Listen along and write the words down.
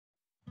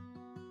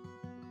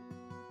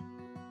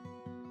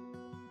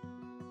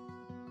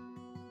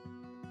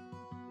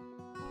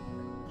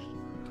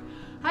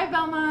Hi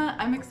Velma,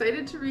 I'm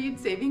excited to read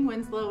Saving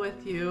Winslow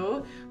with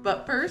you,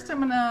 but first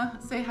I'm gonna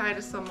say hi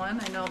to someone.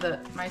 I know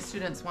that my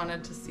students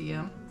wanted to see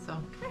him, so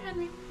come here,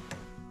 Henry.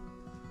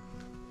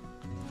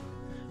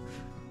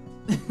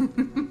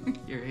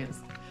 Here he is.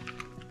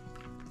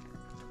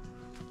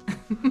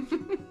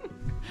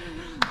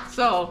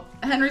 So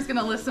Henry's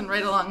gonna listen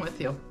right along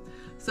with you.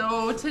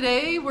 So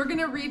today we're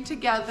gonna read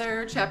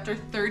together chapter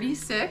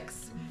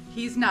 36,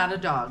 He's Not a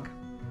Dog.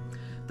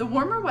 The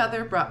warmer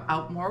weather brought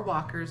out more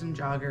walkers and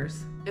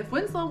joggers. If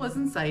Winslow was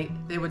in sight,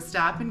 they would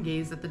stop and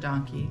gaze at the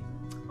donkey.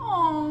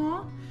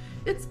 Aww,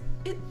 it's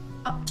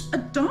a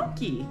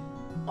donkey.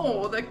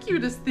 Oh, the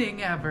cutest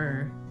thing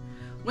ever.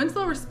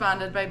 Winslow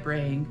responded by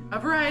braying, a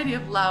variety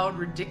of loud,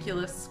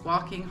 ridiculous,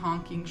 squawking,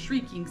 honking,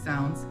 shrieking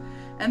sounds,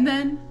 and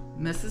then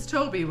Mrs.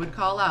 Toby would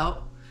call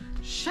out,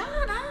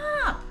 "Shut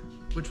up!"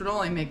 which would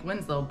only make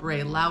Winslow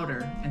bray louder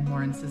and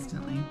more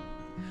insistently.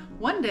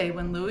 One day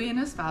when Louis and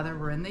his father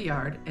were in the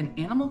yard, an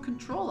animal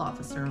control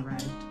officer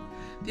arrived.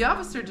 The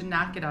officer did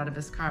not get out of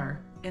his car.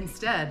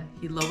 Instead,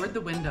 he lowered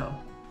the window.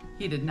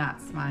 He did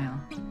not smile.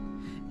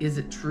 "Is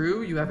it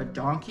true you have a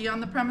donkey on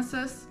the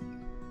premises?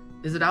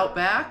 Is it out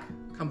back?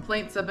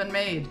 Complaints have been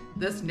made.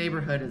 This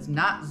neighborhood is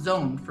not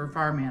zoned for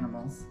farm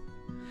animals."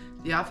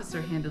 The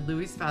officer handed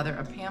Louis's father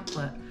a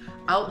pamphlet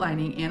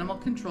outlining animal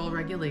control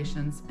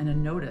regulations and a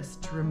notice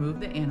to remove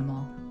the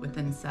animal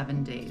within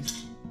 7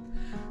 days.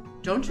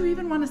 "Don't you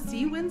even want to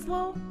see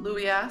Winslow?"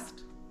 Louis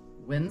asked.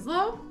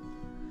 "Winslow?"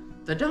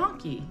 "The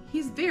donkey.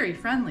 He's very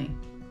friendly."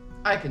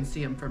 "I can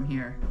see him from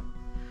here."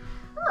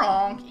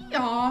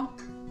 "Ronk-yaw."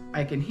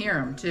 "I can hear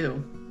him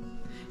too."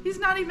 "He's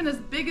not even as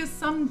big as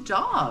some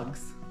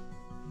dogs."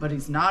 "But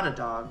he's not a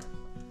dog."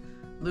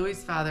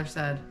 Louis's father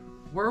said,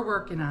 "We're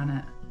working on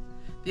it."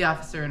 The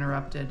officer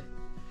interrupted.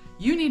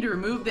 "You need to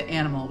remove the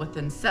animal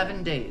within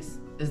 7 days.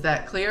 Is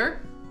that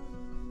clear?"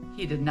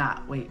 He did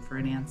not wait for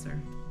an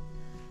answer.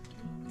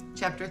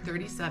 Chapter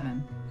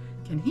 37.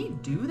 Can he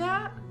do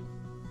that?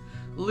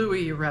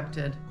 Louis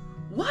erupted.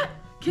 "What?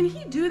 Can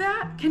he do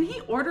that? Can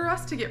he order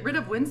us to get rid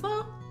of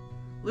Winslow?"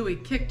 Louis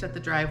kicked at the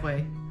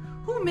driveway.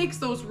 "Who makes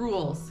those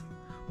rules?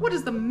 What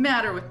is the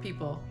matter with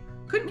people?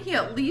 Couldn't he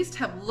at least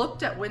have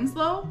looked at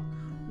Winslow?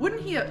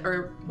 Wouldn't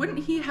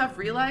he have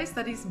realized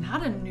that he's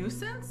not a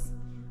nuisance?"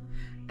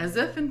 As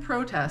if in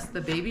protest,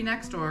 the baby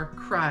next door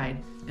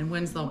cried, and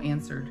Winslow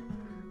answered,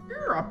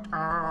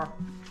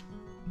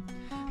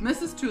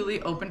 Mrs.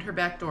 Tooley opened her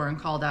back door and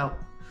called out,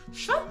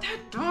 "Shut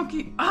that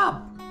donkey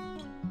up!"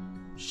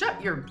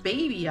 "Shut your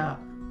baby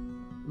up!"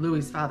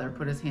 Louis's father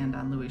put his hand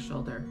on Louis's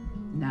shoulder.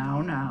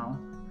 Now.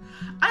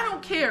 "I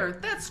don't care.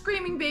 That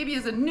screaming baby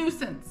is a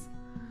nuisance.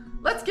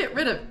 Let's get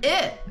rid of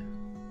it."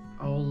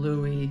 "Oh,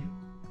 Louis.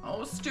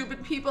 Oh,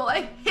 stupid people.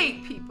 I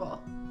hate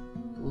people."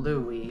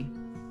 Louis.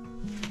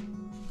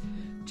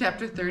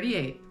 Chapter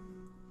 38.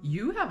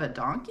 You have a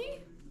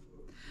donkey?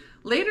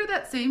 Later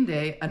that same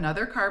day,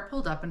 another car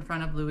pulled up in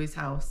front of Louis's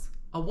house.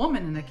 A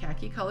woman in a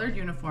khaki-colored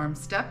uniform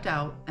stepped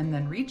out and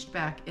then reached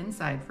back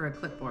inside for a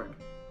clipboard.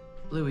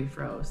 Louis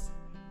froze.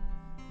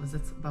 Was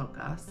it about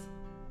Gus?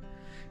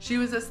 She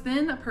was as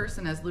thin a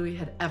person as Louis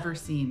had ever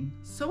seen.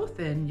 So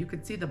thin you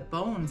could see the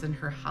bones in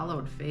her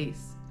hollowed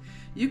face.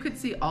 You could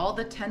see all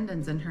the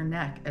tendons in her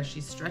neck as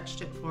she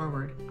stretched it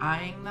forward,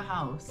 eyeing the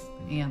house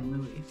and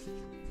Louis.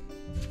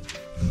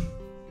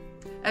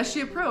 As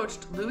she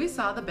approached, Louis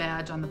saw the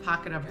badge on the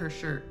pocket of her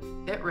shirt.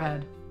 It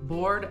read,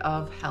 Board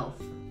of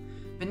Health.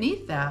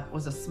 Beneath that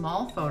was a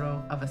small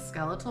photo of a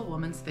skeletal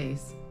woman's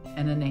face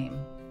and a name,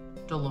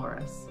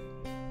 Dolores.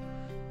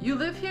 "You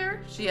live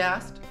here?" she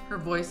asked. Her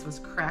voice was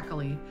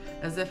crackly,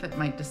 as if it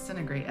might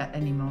disintegrate at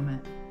any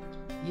moment.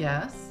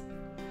 "Yes."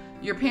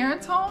 "Your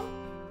parents' home?"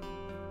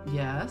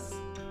 "Yes."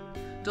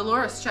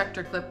 Dolores checked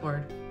her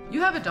clipboard.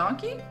 "You have a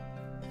donkey?"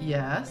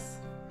 "Yes."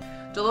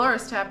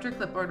 Dolores tapped her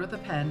clipboard with a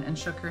pen and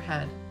shook her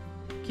head.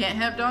 "Can't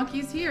have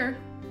donkeys here."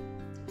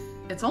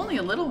 "It's only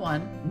a little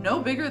one, no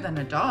bigger than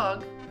a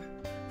dog."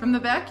 From the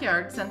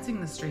backyard,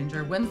 sensing the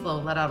stranger, Winslow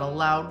let out a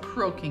loud,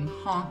 croaking,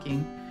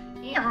 honking.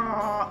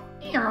 "Eeyaw,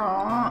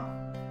 eeyaw."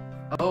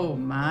 "Oh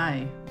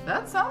my,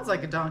 that sounds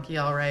like a donkey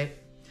all right."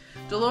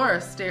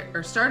 Dolores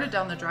started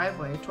down the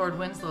driveway toward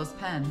Winslow's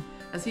pen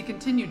as he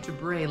continued to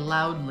bray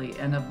loudly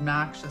and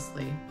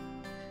obnoxiously.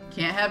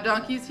 "Can't have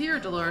donkeys here,"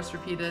 Dolores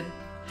repeated.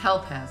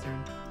 "Health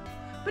hazard."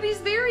 "But he's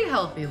very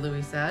healthy,"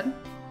 Louis said.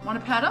 "Want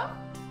to pet him?"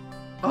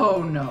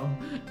 "Oh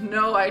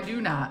no, I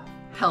do not.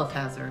 Health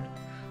hazard."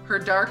 Her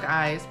dark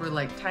eyes were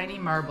like tiny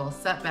marbles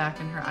set back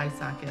in her eye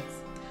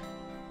sockets.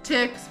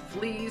 "Ticks,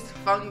 fleas,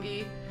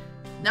 fungi,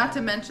 not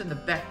to mention the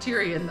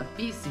bacteria in the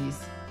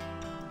feces."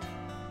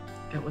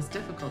 It was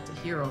difficult to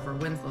hear over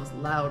Winslow's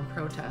loud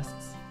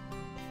protests.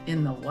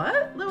 "In the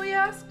what?" Louis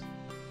asked.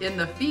 "In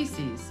the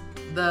feces.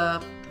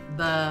 The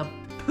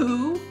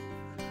poo?"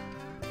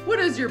 "What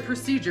is your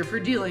procedure for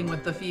dealing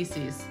with the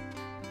feces?"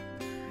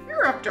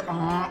 "You're up to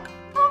onk.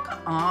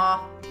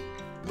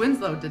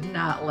 Winslow did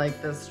not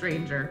like this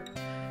stranger.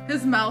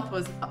 His mouth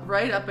was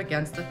right up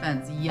against the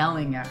fence,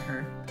 yelling at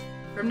her.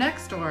 From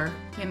next door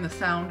came the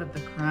sound of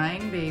the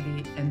crying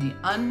baby and the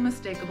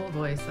unmistakable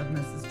voice of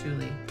Mrs.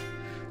 Tooley.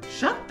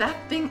 "Shut that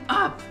thing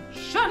up!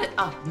 Shut it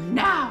up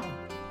now!"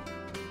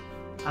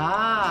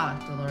 "Ah,"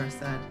 Dolores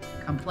said,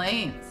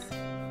 "complaints.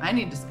 I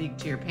need to speak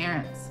to your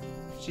parents."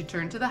 She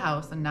turned to the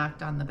house and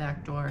knocked on the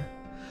back door.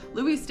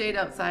 Louis stayed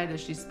outside as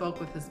she spoke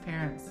with his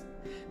parents.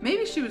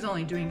 Maybe she was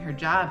only doing her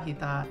job, he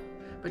thought,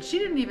 but she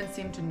didn't even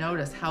seem to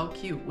notice how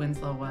cute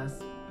Winslow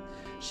was.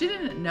 She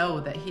didn't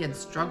know that he had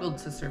struggled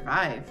to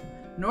survive,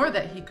 nor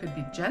that he could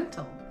be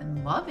gentle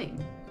and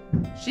loving.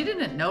 She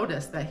didn't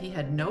notice that he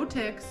had no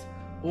ticks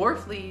or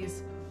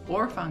fleas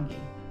or fungi.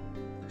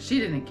 She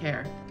didn't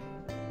care.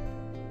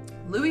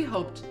 Louis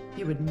hoped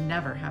he would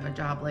never have a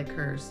job like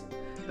hers,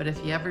 but if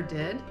he ever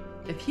did,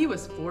 if he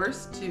was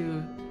forced,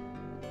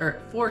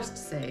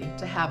 say,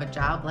 to have a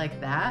job like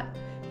that,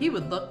 he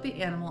would look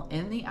the animal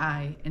in the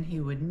eye and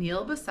he would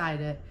kneel beside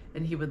it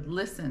and he would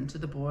listen to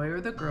the boy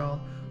or the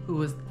girl who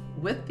was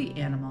with the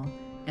animal,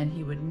 and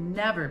he would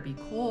never be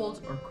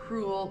cold or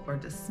cruel or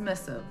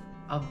dismissive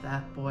of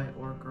that boy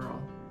or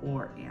girl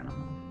or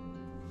animal.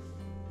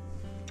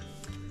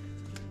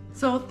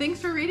 So thanks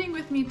for reading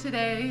with me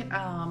today,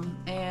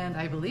 and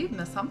I believe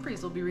Miss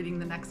Humphreys will be reading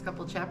the next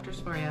couple chapters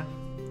for you.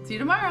 See you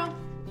tomorrow.